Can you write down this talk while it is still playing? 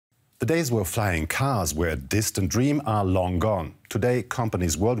The days where flying cars were a distant dream are long gone. Today,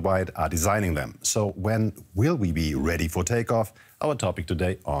 companies worldwide are designing them. So when will we be ready for takeoff? Our topic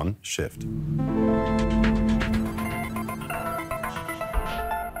today on Shift.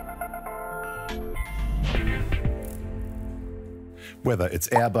 Whether it's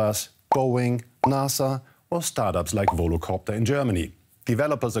Airbus, Boeing, NASA, or startups like Volocopter in Germany,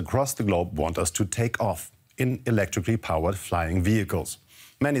 developers across the globe want us to take off in electrically powered flying vehicles.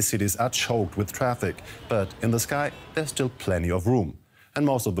 Many cities are choked with traffic, but in the sky there's still plenty of room. And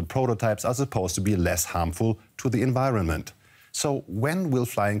most of the prototypes are supposed to be less harmful to the environment. So when will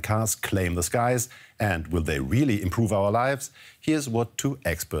flying cars claim the skies, and will they really improve our lives? Here's what two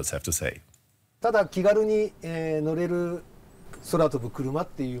experts have to say.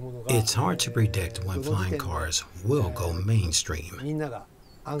 It's hard to predict when flying cars will go mainstream,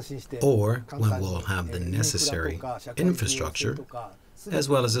 or when we'll have the necessary infrastructure as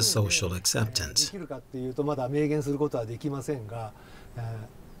well as a social acceptance. But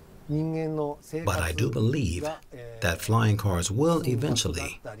I do believe that flying cars will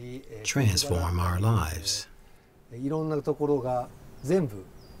eventually transform our lives.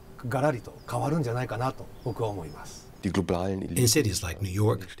 In cities like New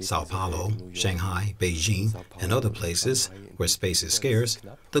York, Sao Paulo, Shanghai, Beijing, and other places where space is scarce,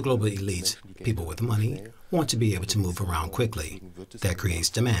 the global elites, people with money, want to be able to move around quickly. That creates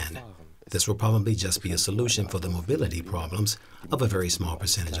demand. This will probably just be a solution for the mobility problems of a very small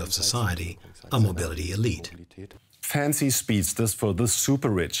percentage of society, a mobility elite. Fancy speedsters for the super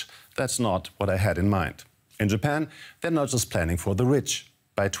rich. That's not what I had in mind. In Japan, they're not just planning for the rich.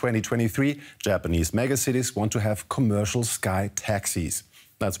 By 2023, Japanese megacities want to have commercial sky taxis.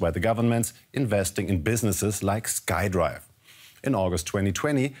 That's why the government's investing in businesses like SkyDrive. In August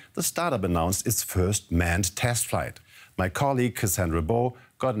 2020, the startup announced its first manned test flight. My colleague Cassandra Bow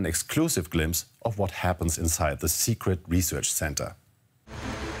got an exclusive glimpse of what happens inside the secret research center.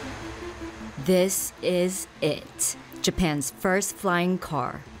 This is it, Japan's first flying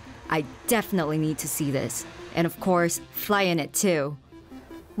car. I definitely need to see this, and of course, fly in it too.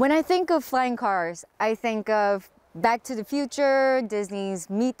 When I think of flying cars, I think of Back to the Future, Disney's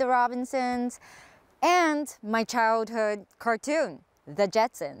Meet the Robinsons, and my childhood cartoon, The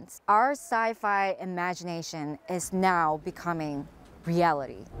Jetsons. Our sci-fi imagination is now becoming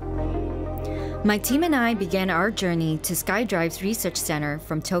reality. My team and I began our journey to SkyDrive's research center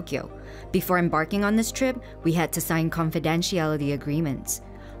from Tokyo. Before embarking on this trip, we had to sign confidentiality agreements.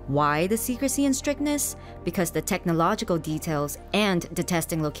 Why the secrecy and strictness? Because the technological details and the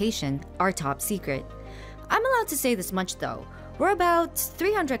testing location are top secret. I'm allowed to say this much though. We're about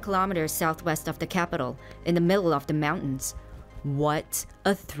 300 kilometers southwest of the capital, in the middle of the mountains. What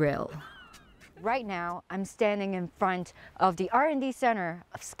a thrill. Right now, I'm standing in front of the R&D center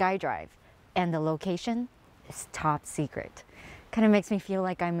of SkyDrive, and the location is top secret. Kind of makes me feel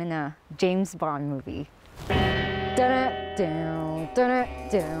like I'm in a James Bond movie.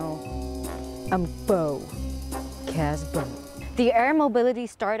 I'm Bo, Kaz Bo. The air mobility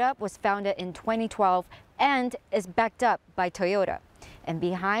startup was founded in 2012 and is backed up by Toyota. And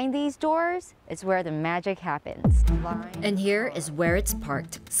behind these doors is where the magic happens. And here is where it's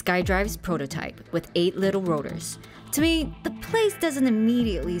parked, SkyDrive's prototype with 8 little rotors. To me, the place doesn't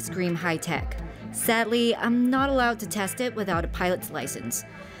immediately scream high-tech. Sadly, I'm not allowed to test it without a pilot's license.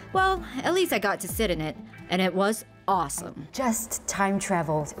 Well, at least I got to sit in it, and it was awesome. Just time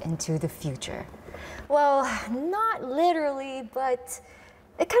traveled into the future. Well, not literally, but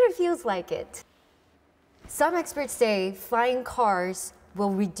it kind of feels like it. Some experts say flying cars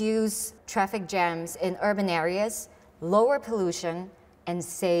will reduce traffic jams in urban areas, lower pollution, and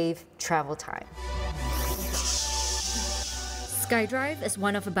save travel time. SkyDrive is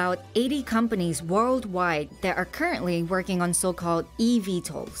one of about 80 companies worldwide that are currently working on so-called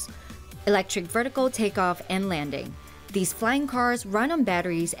eVTOLs, electric vertical takeoff and landing. These flying cars run on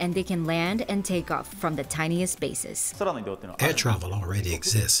batteries and they can land and take off from the tiniest bases. Air travel already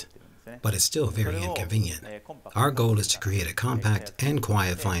exists, but it's still very inconvenient. Our goal is to create a compact and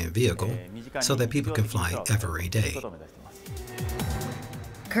quiet flying vehicle so that people can fly every day.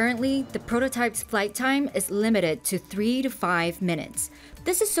 Currently, the prototype's flight time is limited to 3 to 5 minutes.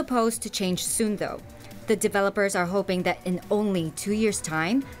 This is supposed to change soon though. The developers are hoping that in only 2 years'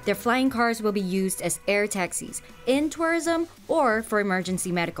 time, their flying cars will be used as air taxis in tourism or for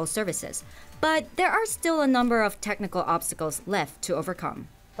emergency medical services. But there are still a number of technical obstacles left to overcome.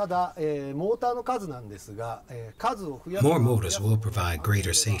 More motors will provide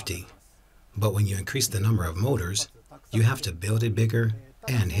greater safety, but when you increase the number of motors, you have to build it bigger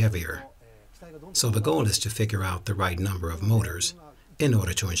and heavier. So the goal is to figure out the right number of motors in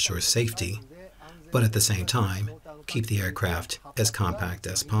order to ensure safety, but at the same time, keep the aircraft as compact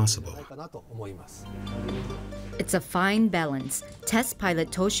as possible. It's a fine balance. Test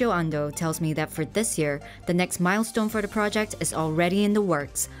pilot Toshio Ando tells me that for this year, the next milestone for the project is already in the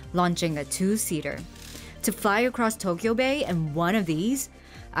works, launching a two-seater. To fly across Tokyo Bay in one of these,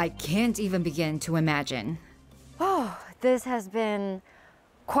 I can't even begin to imagine. Oh, this has been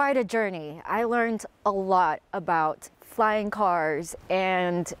quite a journey. I learned a lot about flying cars,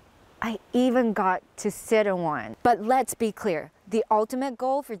 and I even got to sit in one. But let's be clear, the ultimate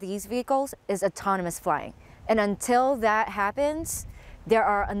goal for these vehicles is autonomous flying. And until that happens, there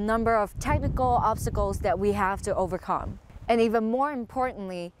are a number of technical obstacles that we have to overcome. And even more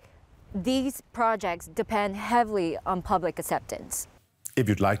importantly, these projects depend heavily on public acceptance. If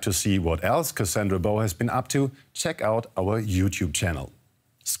you'd like to see what else Cassandra Bow has been up to, check out our YouTube channel.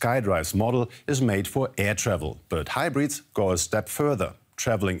 SkyDrive's model is made for air travel, but hybrids go a step further,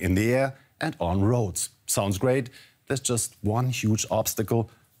 traveling in the air and on roads. Sounds great? There's just one huge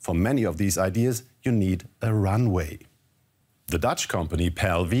obstacle. For many of these ideas, you need a runway. The Dutch company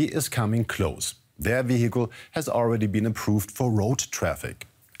PAL-V is coming close. Their vehicle has already been approved for road traffic.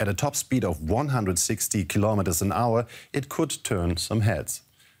 At a top speed of 160 kilometers an hour, it could turn some heads.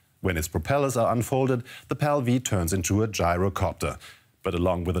 When its propellers are unfolded, the PAL-V turns into a gyrocopter. But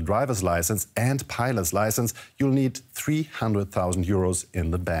along with a driver's license and pilot's license, you'll need 300,000 euros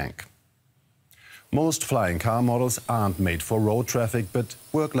in the bank. Most flying car models aren't made for road traffic, but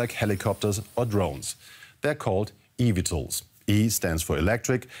work like helicopters or drones. They're called eVTOLs. E stands for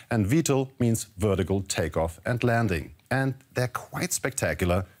electric, and VTOL means vertical takeoff and landing. And they're quite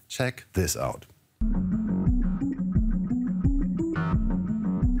spectacular. Check this out.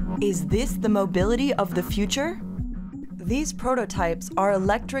 Is this the mobility of the future? These prototypes are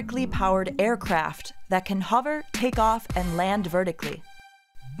electrically powered aircraft that can hover, take off, and land vertically.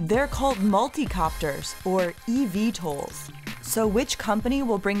 They're called multicopters, or eVTOLs. So which company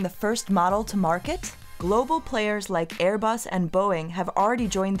will bring the first model to market? Global players like Airbus and Boeing have already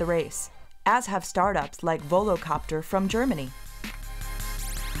joined the race, as have startups like Volocopter from Germany.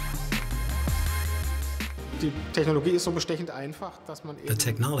 The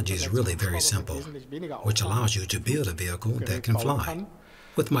technology is really very simple, which allows you to build a vehicle that can fly,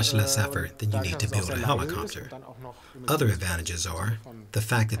 with much less effort than you need to build a helicopter. Other advantages are the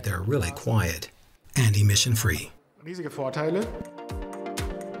fact that they're really quiet and emission-free.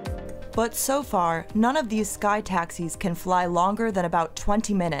 But so far, none of these sky taxis can fly longer than about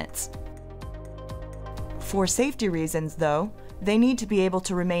 20 minutes. For safety reasons, though, they need to be able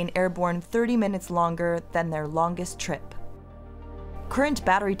to remain airborne 30 minutes longer than their longest trip. Current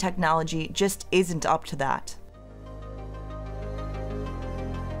battery technology just isn't up to that.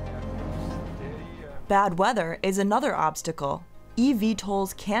 Bad weather is another obstacle.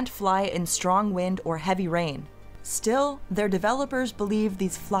 eVTOLs can't fly in strong wind or heavy rain. Still, their developers believe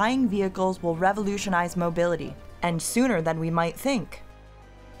these flying vehicles will revolutionize mobility, and sooner than we might think.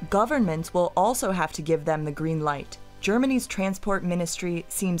 Governments will also have to give them the green light. Germany's transport ministry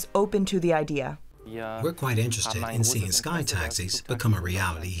seems open to the idea. We're quite interested in seeing sky taxis become a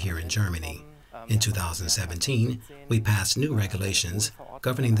reality here in Germany. In 2017, we passed new regulations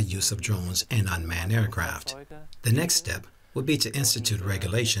governing the use of drones and unmanned aircraft. The next step would be to institute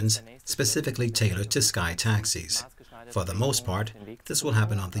regulations specifically tailored to sky taxis. For the most part, this will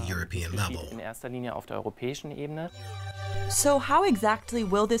happen on the European level. So how exactly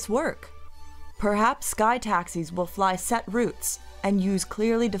will this work? Perhaps sky taxis will fly set routes and use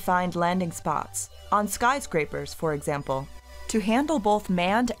clearly defined landing spots, on skyscrapers, for example. To handle both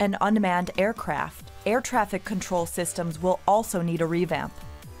manned and unmanned aircraft, air traffic control systems will also need a revamp.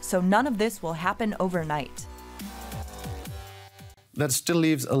 So none of this will happen overnight. That still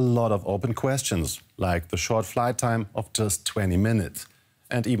leaves a lot of open questions, like the short flight time of just 20 minutes.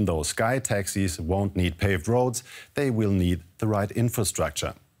 And even though sky taxis won't need paved roads, they will need the right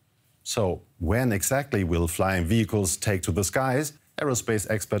infrastructure. So when exactly will flying vehicles take to the skies? Aerospace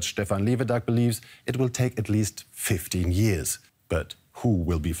expert Stefan Lewedak believes it will take at least 15 years. But who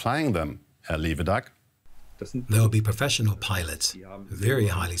will be flying them, Herr Lewedak? There will be professional pilots, very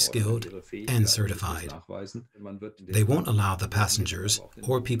highly skilled and certified. They won't allow the passengers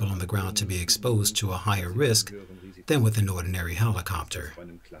or people on the ground to be exposed to a higher risk than with an ordinary helicopter.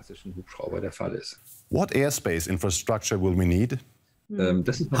 What airspace infrastructure will we need?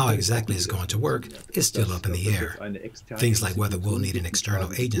 How exactly it's going to work is still up in the air. Things like whether we'll need an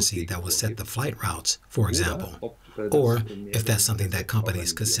external agency that will set the flight routes, for example, or if that's something that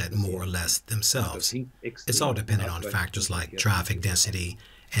companies could set more or less themselves. It's all dependent on factors like traffic density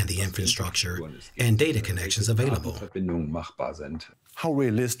and the infrastructure and data connections available. How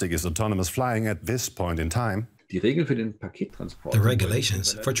realistic is autonomous flying at this point in time? The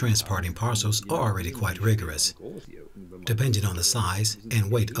regulations for transporting parcels are already quite rigorous. Depending on the size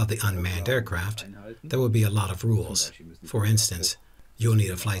and weight of the unmanned aircraft, there will be a lot of rules. For instance, you'll need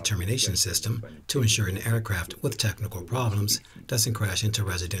a flight termination system to ensure an aircraft with technical problems doesn't crash into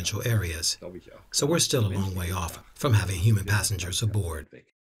residential areas. So we're still a long way off from having human passengers aboard.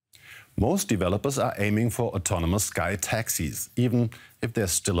 Most developers are aiming for autonomous sky taxis, even if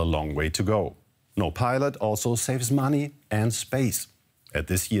there's still a long way to go. No pilot also saves money and space. At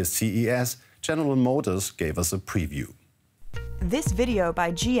this year's CES, General Motors gave us a preview. This video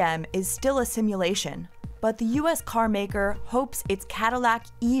by GM is still a simulation, but the US car maker hopes its Cadillac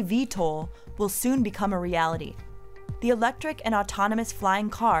eVTOL will soon become a reality. The electric and autonomous flying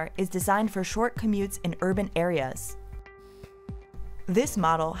car is designed for short commutes in urban areas. This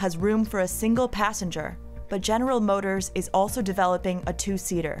model has room for a single passenger, but General Motors is also developing a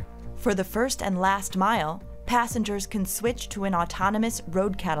two-seater. For the first and last mile, passengers can switch to an autonomous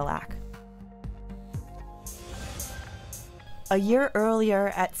road Cadillac. A year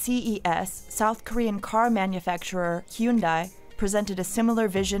earlier at CES, South Korean car manufacturer Hyundai presented a similar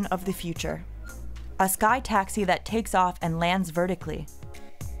vision of the future: a sky taxi that takes off and lands vertically.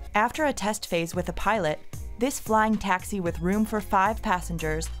 After a test phase with a pilot, this flying taxi with room for 5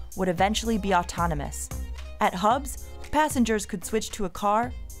 passengers would eventually be autonomous. At hubs, passengers could switch to a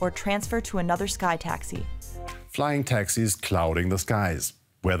car or transfer to another sky taxi. Flying taxis clouding the skies.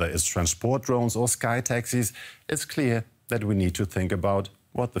 Whether it's transport drones or sky taxis, it's clear that we need to think about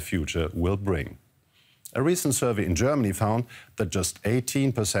what the future will bring. A recent survey in Germany found that just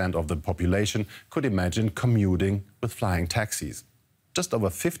 18% of the population could imagine commuting with flying taxis. Just over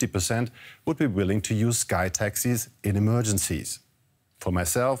 50% would be willing to use sky taxis in emergencies. For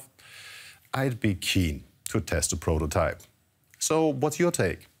myself, I'd be keen to test a prototype. So what's your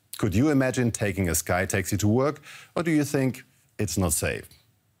take? Could you imagine taking a sky taxi to work, or do you think it's not safe?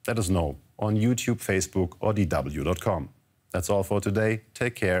 Let us know on YouTube, Facebook or dw.com. That's all for today.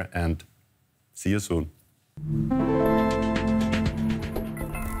 Take care and see you soon.